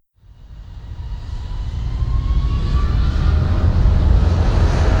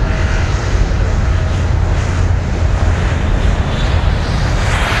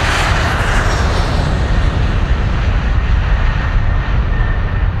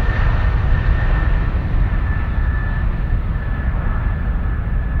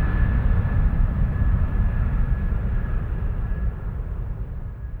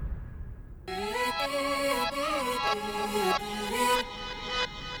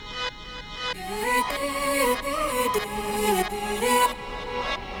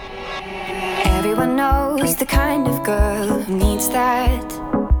was the kind of girl who needs that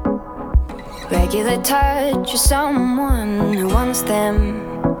regular touch of someone who wants them.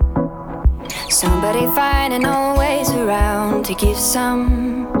 Somebody finding always around to give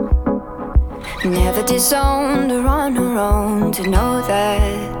some. Never disowned or on her own, to know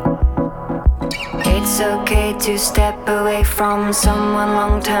that it's okay to step away from someone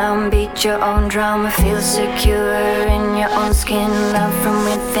long term. Beat your own drum, feel secure in your own skin. Love from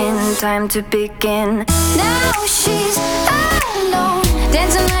within, time to begin. Now she's alone,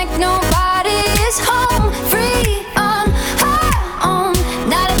 dancing like nobody is home. Free on her own,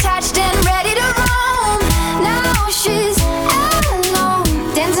 not attached and ready to roam. Now she's alone,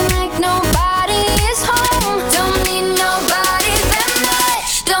 dancing like nobody is home. Don't need nobody that much,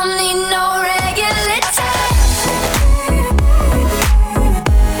 don't need no regular touch.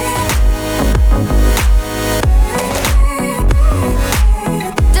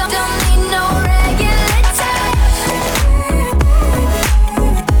 Don't need no regular touch.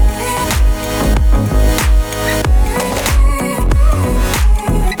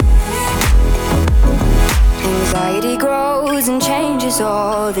 Anxiety grows and changes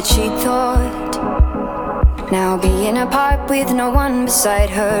all that she thought. Now being apart with no one beside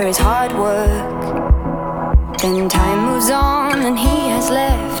her is hard work. Then time moves on and he has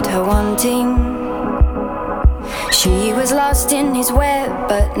left her wanting. She was lost in his web,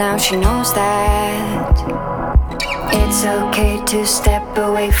 but now she knows that it's okay to step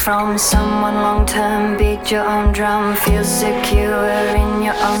away from someone long term. Beat your own drum, feel secure in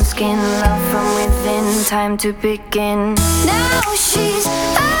your own skin. Love from within, time to begin. Now she's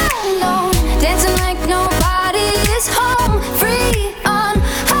alone, dancing like nobody is home. Free on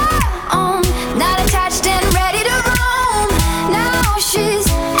her own, not attached and ready to roam. Now she's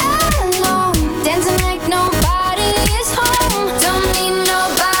alone, dancing like nobody is home. Don't need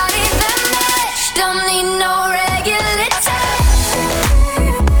nobody that much, don't need no regular touch.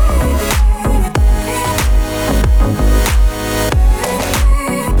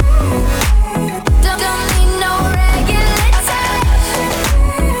 Don't need no regular touch.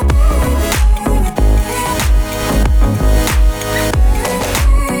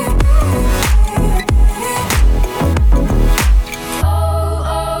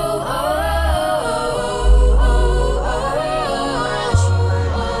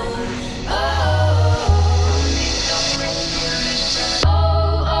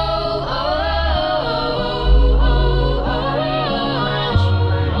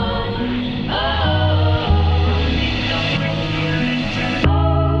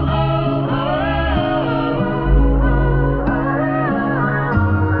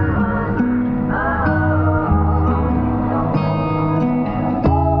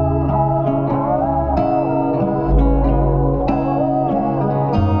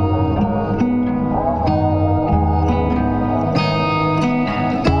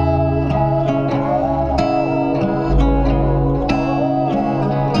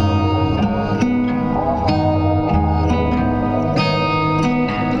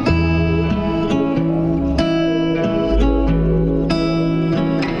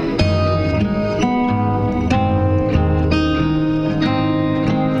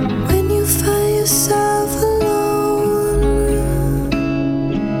 When you find yourself alone,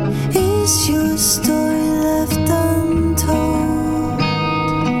 is your story left untold?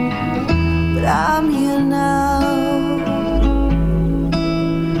 But I'm here now,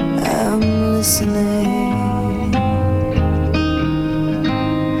 I'm listening.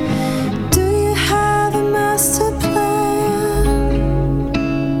 Do you have a master plan?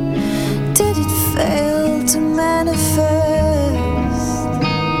 Did it fail to manifest?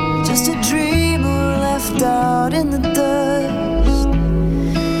 Just a dreamer left out in the dust,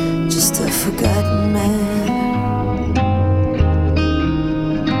 just a forgotten man.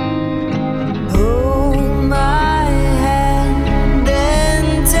 Hold my hand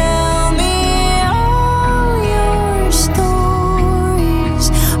and tell me all your stories,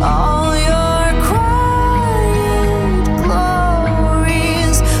 all your quiet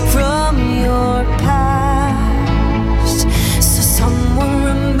glories from your past, so someone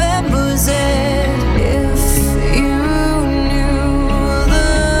remembers it. If you knew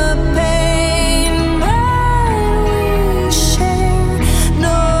the pain that we share,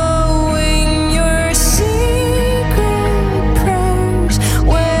 knowing your secret prayers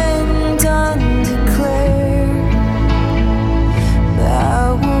went undeclared, but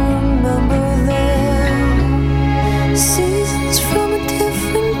I will remember them. Seasons from a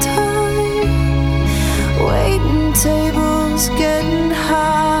different time, waiting tables getting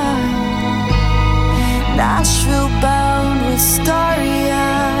high, Nashville bound with starry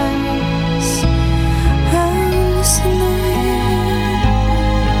eyes. I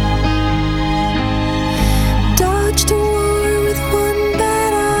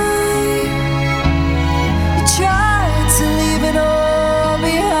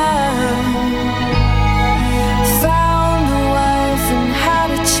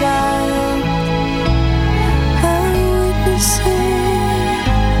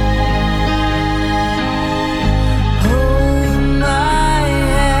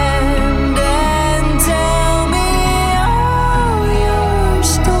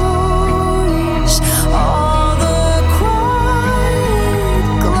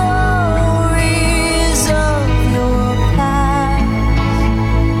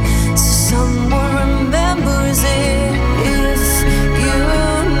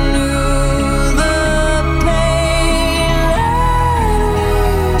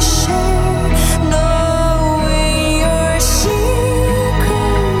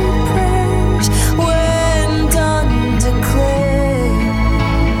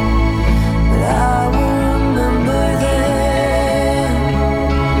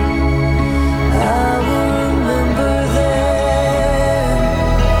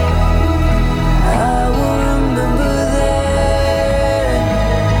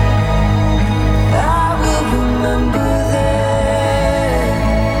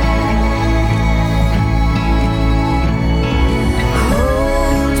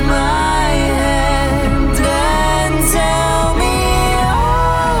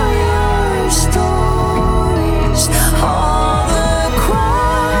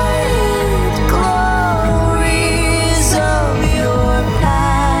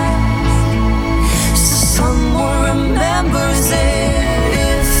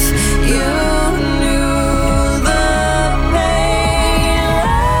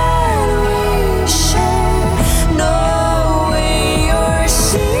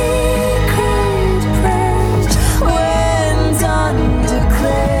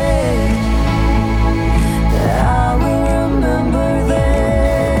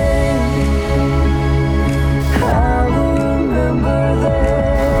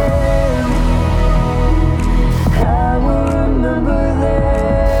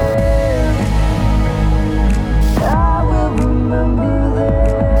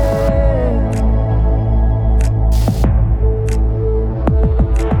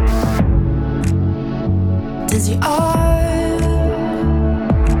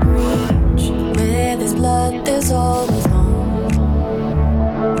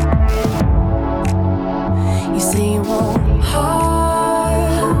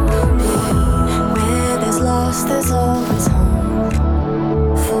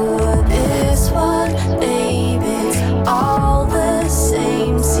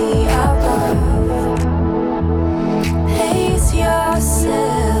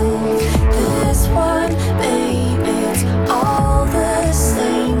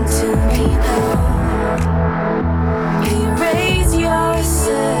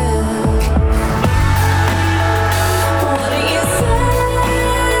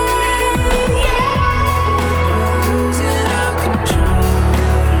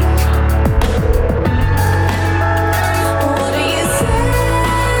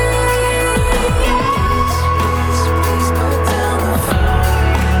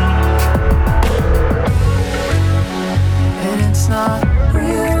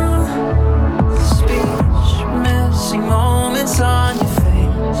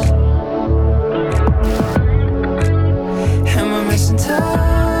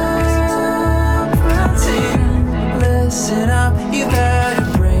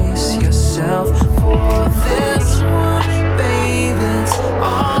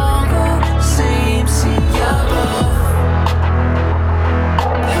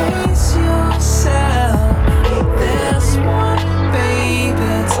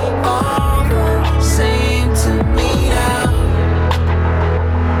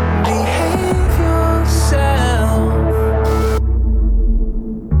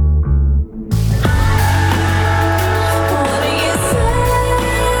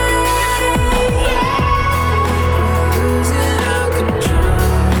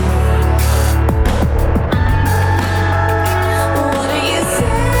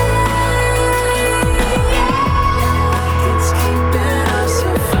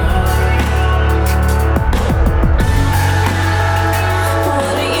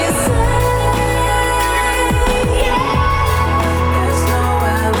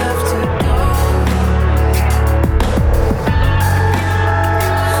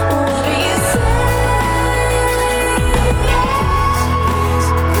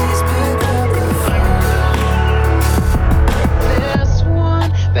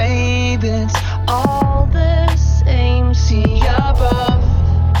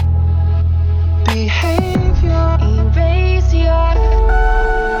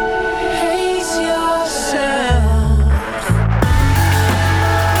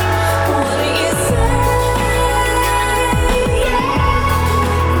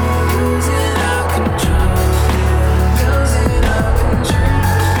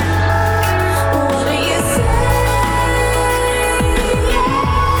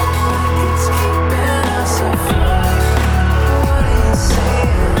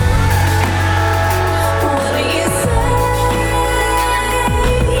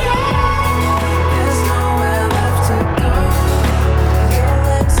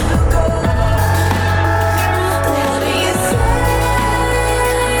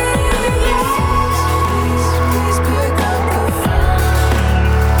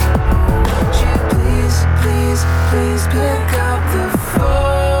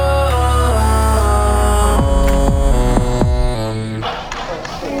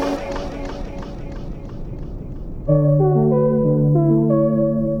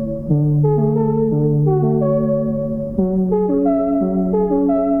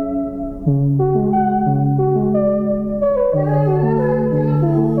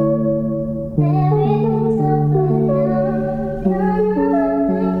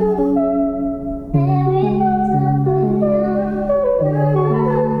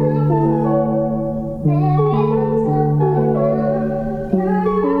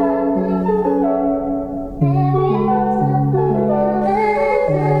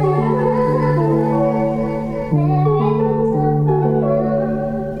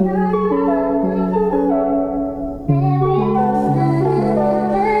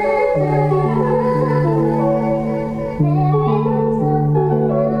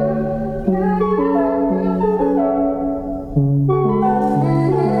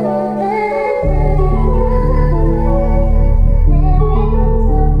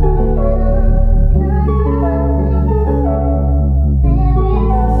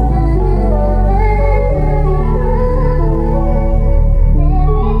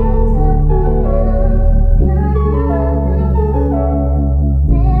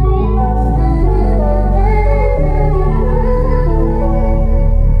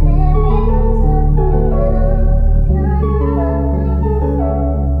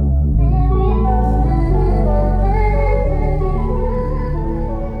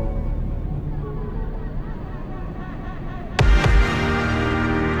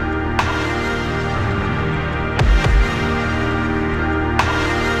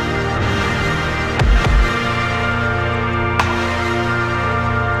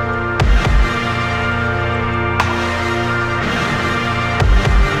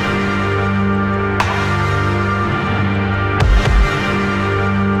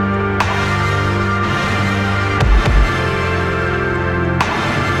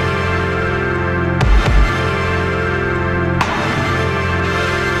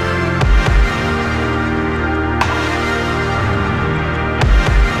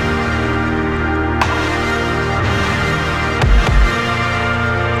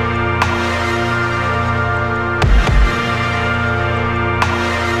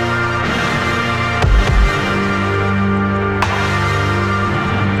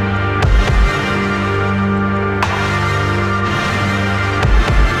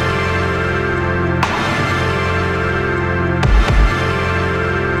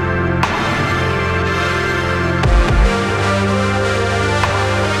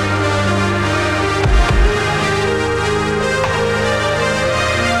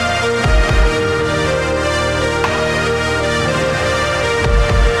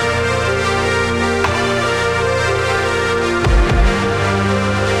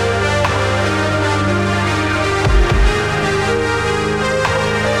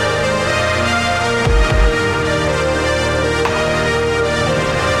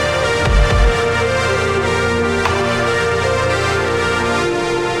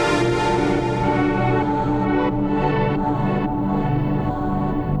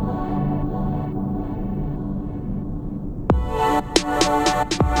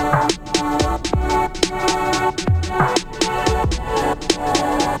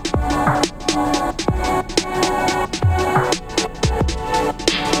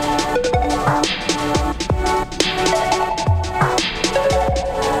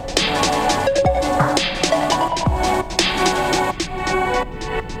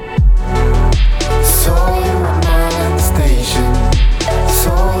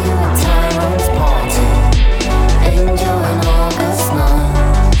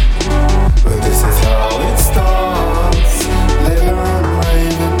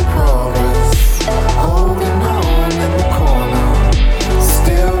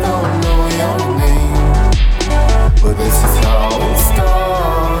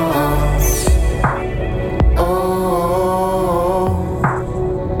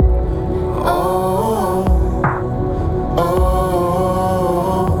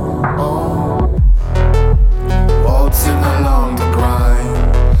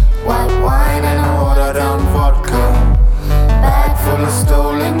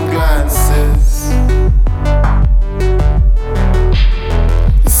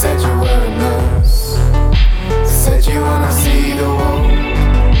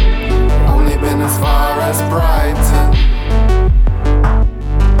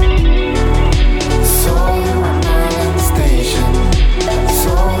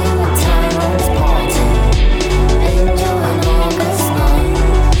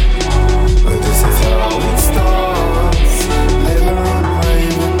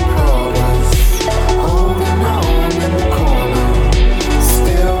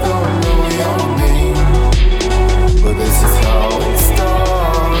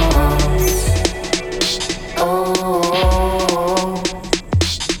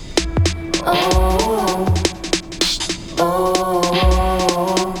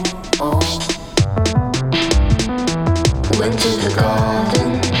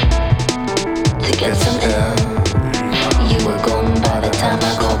get some air. You were gone by the time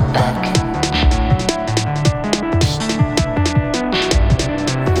I got back.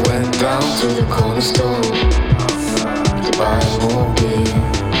 Went down to the corner store to buy more beer.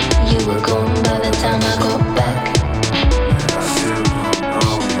 You were gone by the time I got back.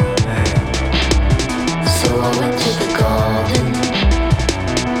 So I went to the garden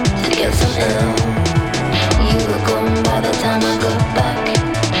to get some air. You were gone by the time I got back.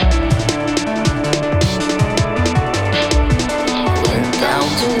 Went down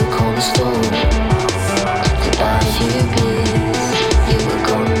to the corner store to buy a few beers. You were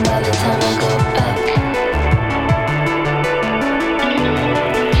gone by the time I got back.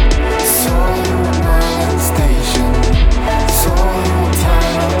 Saw you at my station. Saw you at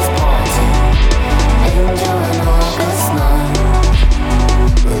Tyler's party. Enjoying August night.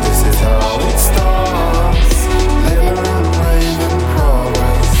 But this is how it starts. Living and raving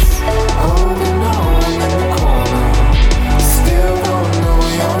progress. Holding on in the corner. Still don't know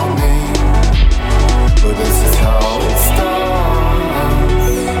your name. But this is how it starts.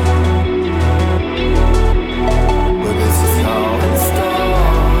 But this is how it starts.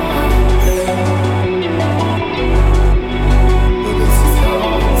 But this is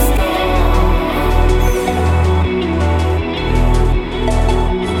how it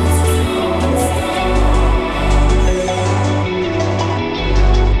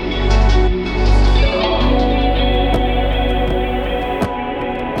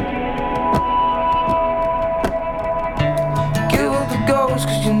Give up the ghost,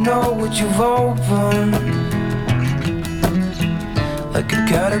 cause you know what you've opened. Like a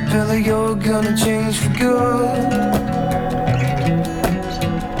caterpillar, you're gonna change for good.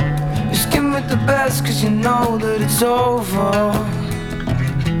 Just give me the best, cause you know that it's over.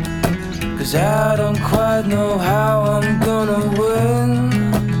 Cause I don't quite know how I'm gonna win.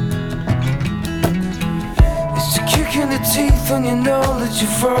 It's a kick in the teeth when you know that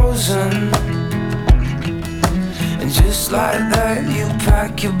you're frozen. And just like that, you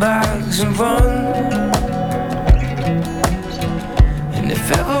pack your bags and run. And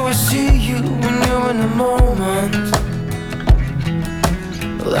if ever I see you when you're in the moment,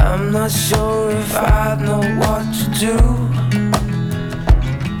 well, I'm not sure if I'd know what to do.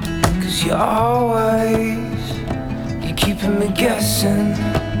 Cause you're keeping me guessing.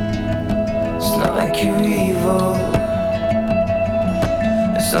 It's not like you're evil.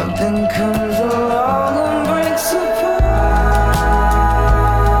 If something comes along and breaks apart,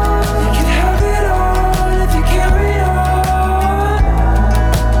 you can have it all if you carry on.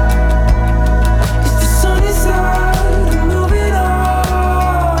 It's the sunny side of moving on.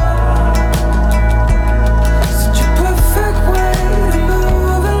 Such a perfect way to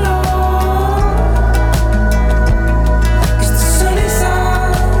move along. It's the sunny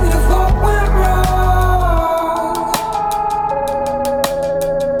side of what went wrong.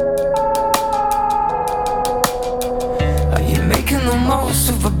 Are you making the most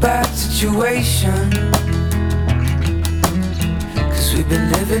of a bad situation? Cause we've been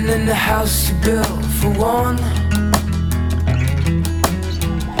living in the house you built for one.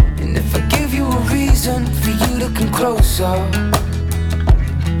 And if I give you a reason for you to come closer,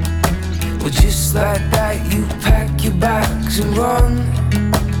 well, just like that, you pack your bags and run.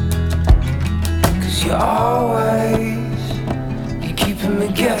 Cause you're keeping me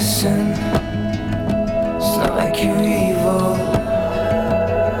guessing. It's not like you're evil.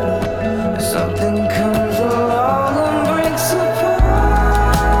 If something comes along and breaks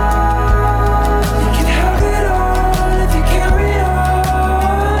apart, you can have it all if you carry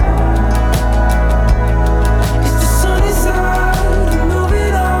on. It's the sunny side of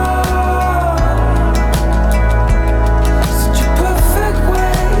moving on. Such a perfect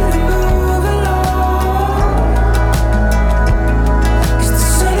way to move along. It's the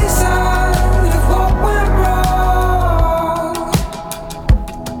sunny side of what went wrong.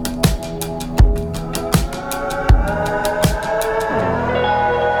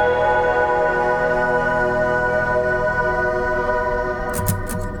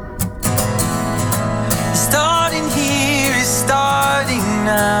 Starting here is starting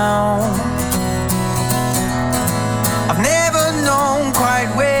now. I've never known quite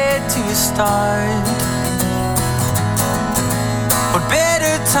where to start. What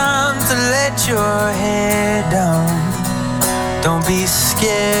better time to let your head down? Don't be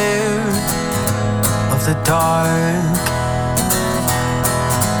scared of the dark.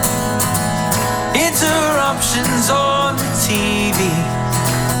 Interruptions on the TV,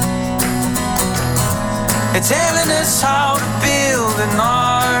 they're telling us how to build an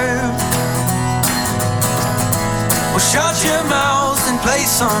art. Well, shut your mouth and play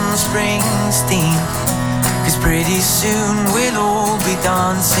some Springsteen, 'cause pretty soon we'll all be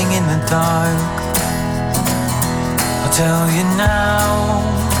dancing in the dark. I'll tell you now,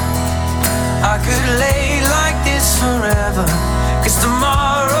 I could lay like this forever, 'cause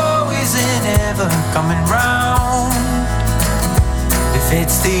tomorrow isn't ever coming round. If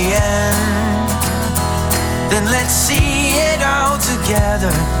it's the end, then let's see it out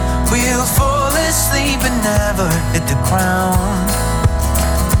together. We'll fall asleep and never hit the ground.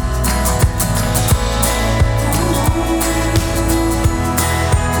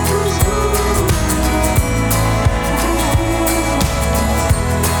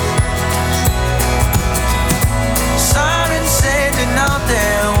 Sirens sending out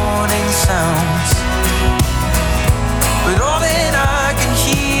their warning sounds, but all that I can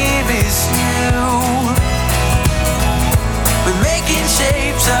hear is you. We're making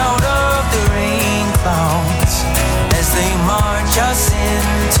shapes out of the rain clouds as they march us in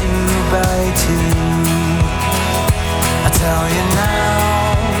two by two. I tell you now,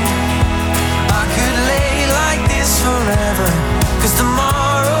 I could lay like this forever, 'cause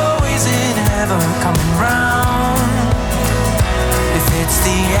tomorrow isn't ever coming round. If it's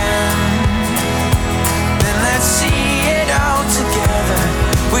the end, then let's see it out together.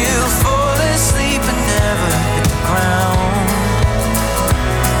 We'll fall asleep and never hit the ground.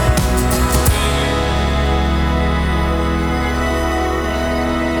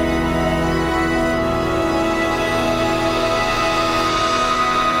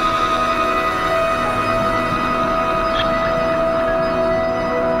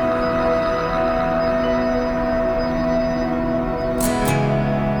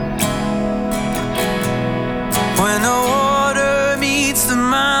 When the water meets the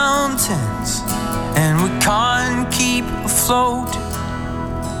mountains and we can't keep afloat,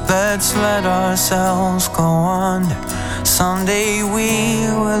 let's let ourselves go under. Someday we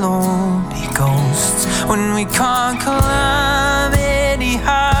will all be ghosts. When we can't climb any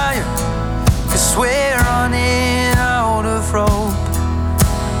higher, 'cause we're running out of rope,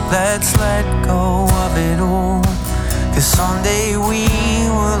 let's let go of it all. 'Cause someday we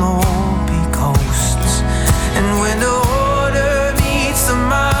will all be ghosts. And when the water meets the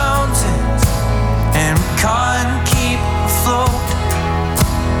mountains and we can't keep afloat,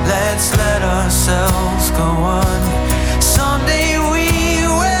 let's let ourselves go on. Someday we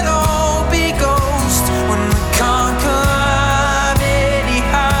will all be ghosts. When we can't climb any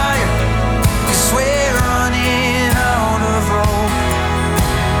higher, 'cause we're running out of rope,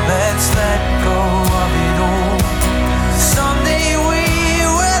 let's let go of it all. Someday we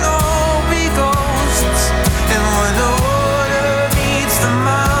will all be ghosts. And when the water meets the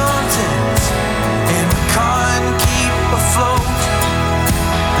mountains and we can't keep afloat,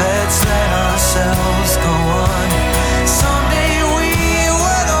 let's let ourselves go on. Someday we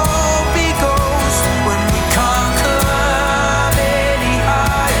will all be ghosts. When we can't climb any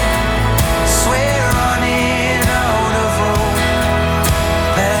higher, 'cause we're running out of rope,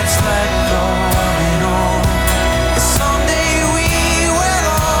 let's let go of it all. Someday we will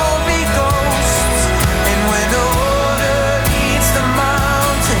all be ghosts. And when the water meets the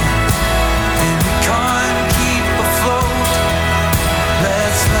mountain and we can't keep afloat,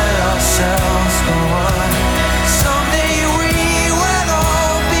 let's let ourselves go on. Someday we will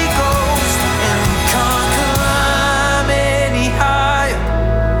all be ghosts. And we can't climb any higher,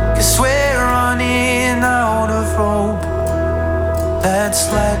 'cause we're running out of rope, let's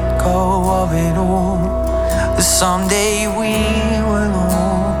let go of it all. Someday we will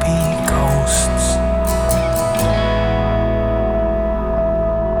all be ghosts.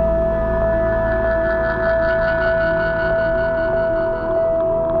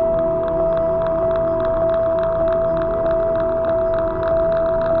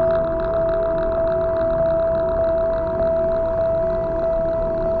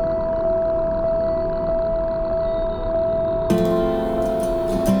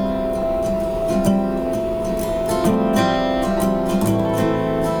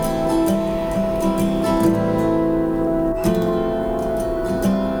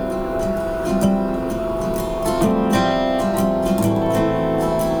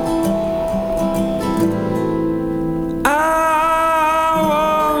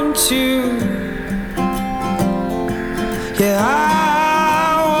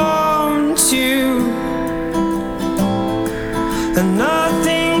 and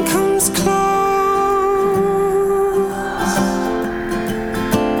nothing comes close.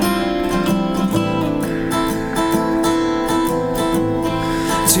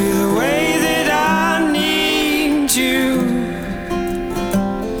 To the way that I need you,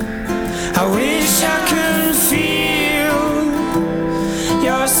 I wish I could feel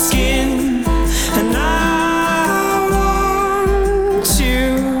skin, and I want you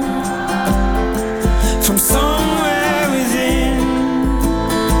from somewhere within.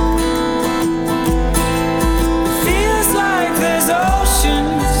 Feels like there's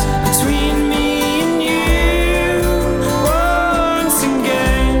oceans between me and you once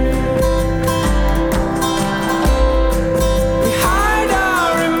again. We hide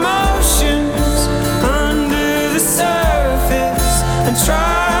our emotions under the surface and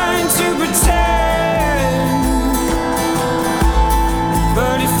trying to pretend,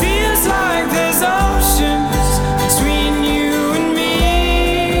 but it feels like there's oceans between you and me.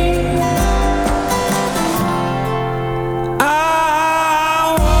 I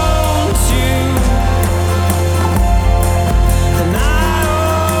want you, and I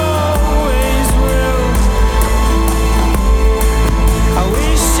always will. I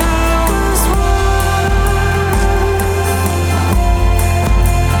wish I was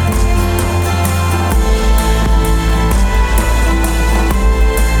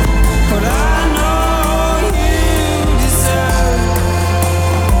what I know you deserve.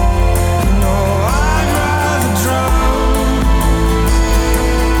 No, I'd rather drown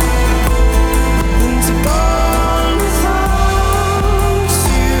than to go on without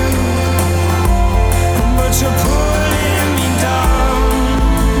you. But you're pulling me down.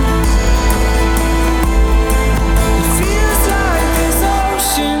 It feels like there's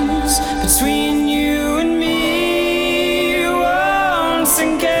oceans between you and me once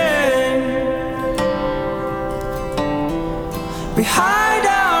again. We hide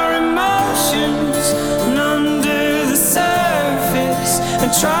our emotions under the surface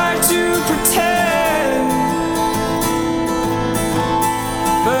and try to pretend,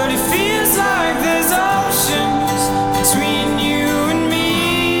 but it feels like there's oceans between you and me.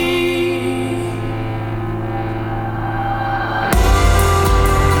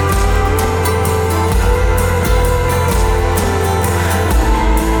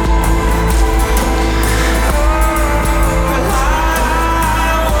 Well, I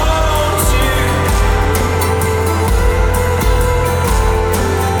want you.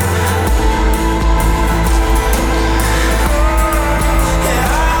 Yeah,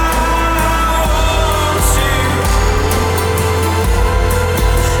 I want you.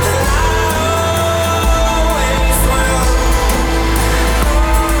 And I always will.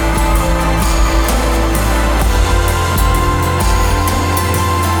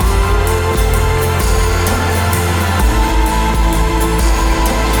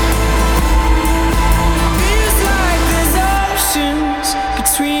 Feels like there's oceans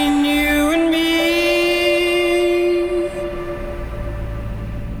between you and me.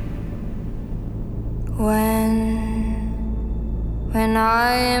 When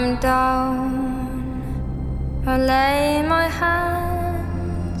I am down, I lay my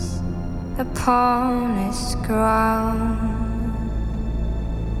hands upon this ground.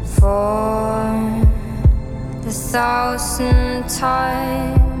 For the thousandth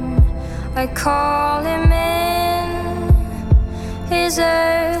time, I call him in. His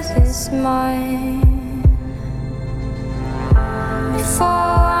earth is mine.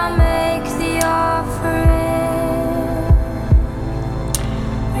 Before I make the offering,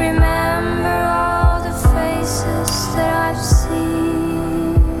 remember all the faces that I've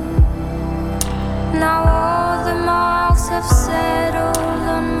seen. Now all the marks have settled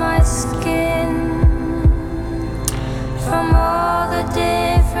on my skin from all the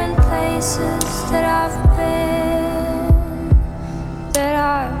different places that I've been.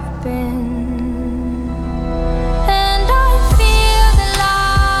 And I feel the light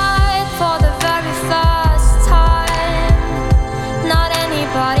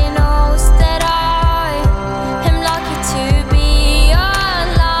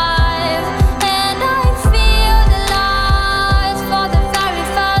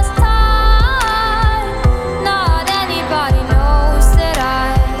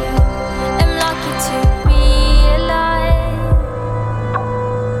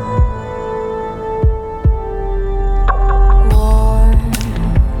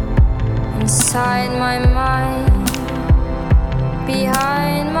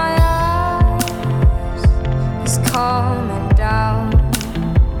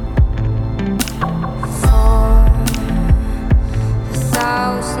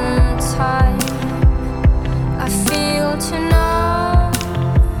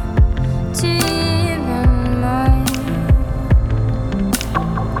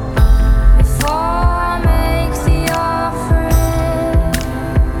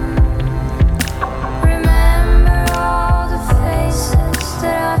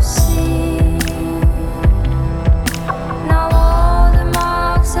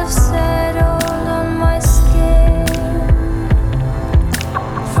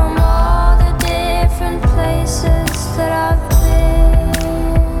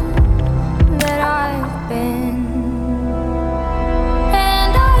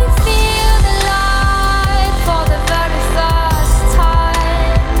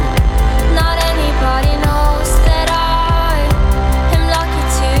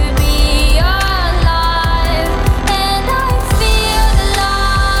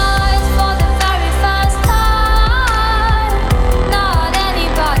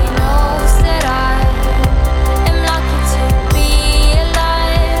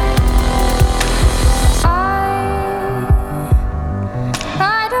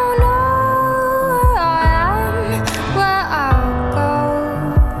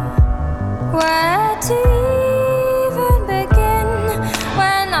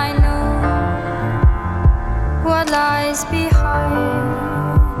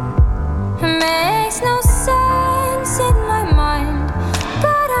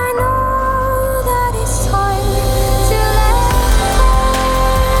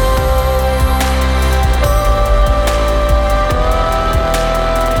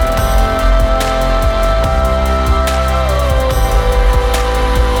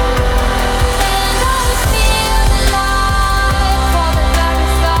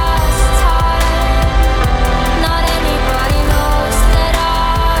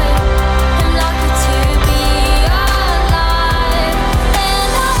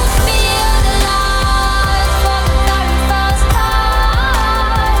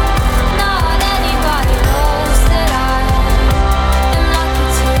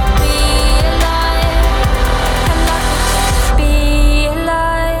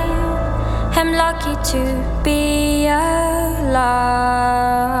to be alive.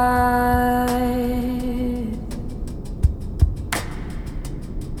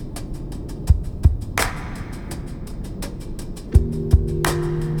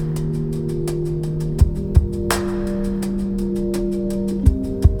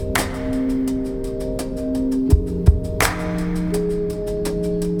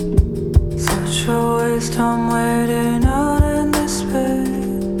 Such a waste, I'm waiting out in this space.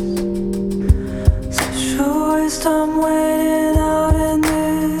 Such a waste, I'm waiting out in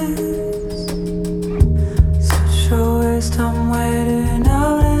this. Such a waste, I'm waiting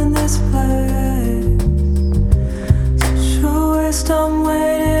out in this place. Such a waste, I'm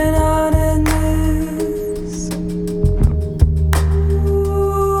waiting out in this. Ooh,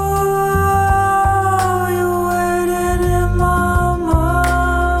 you're waiting in my mind.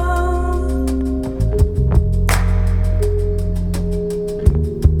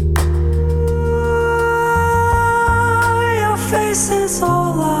 Your face is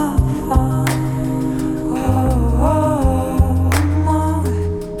all I find. Oh,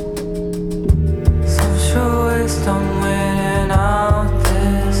 such a waste, I'm waiting out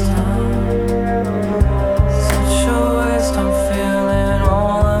this time. Such a waste, I'm feeling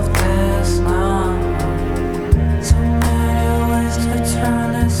all of this now. So many ways to turn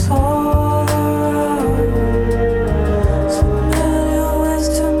this all around. So many ways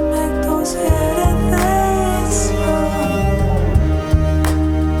to make those hidden things right.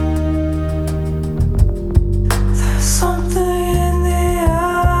 There's something in the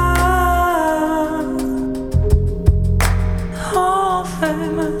air, all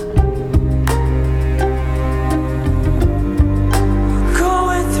famous.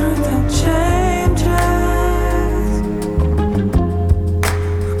 Going through the changes,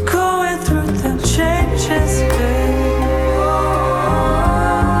 going through the changes, babe.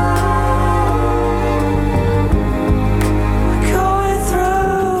 Going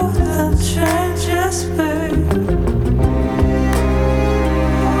through the changes, babe.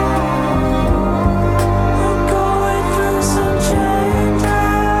 Going through some changes.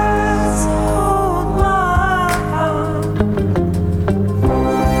 Hold my hand.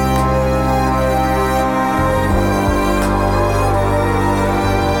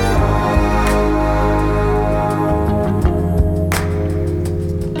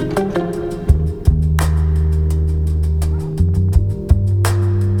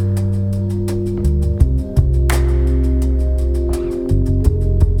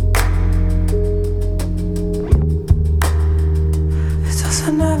 It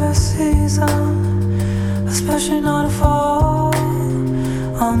doesn't have a season, especially not a fall.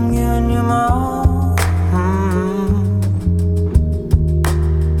 I'm giving you my all.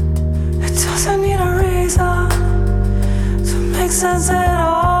 It doesn't need a reason to make sense.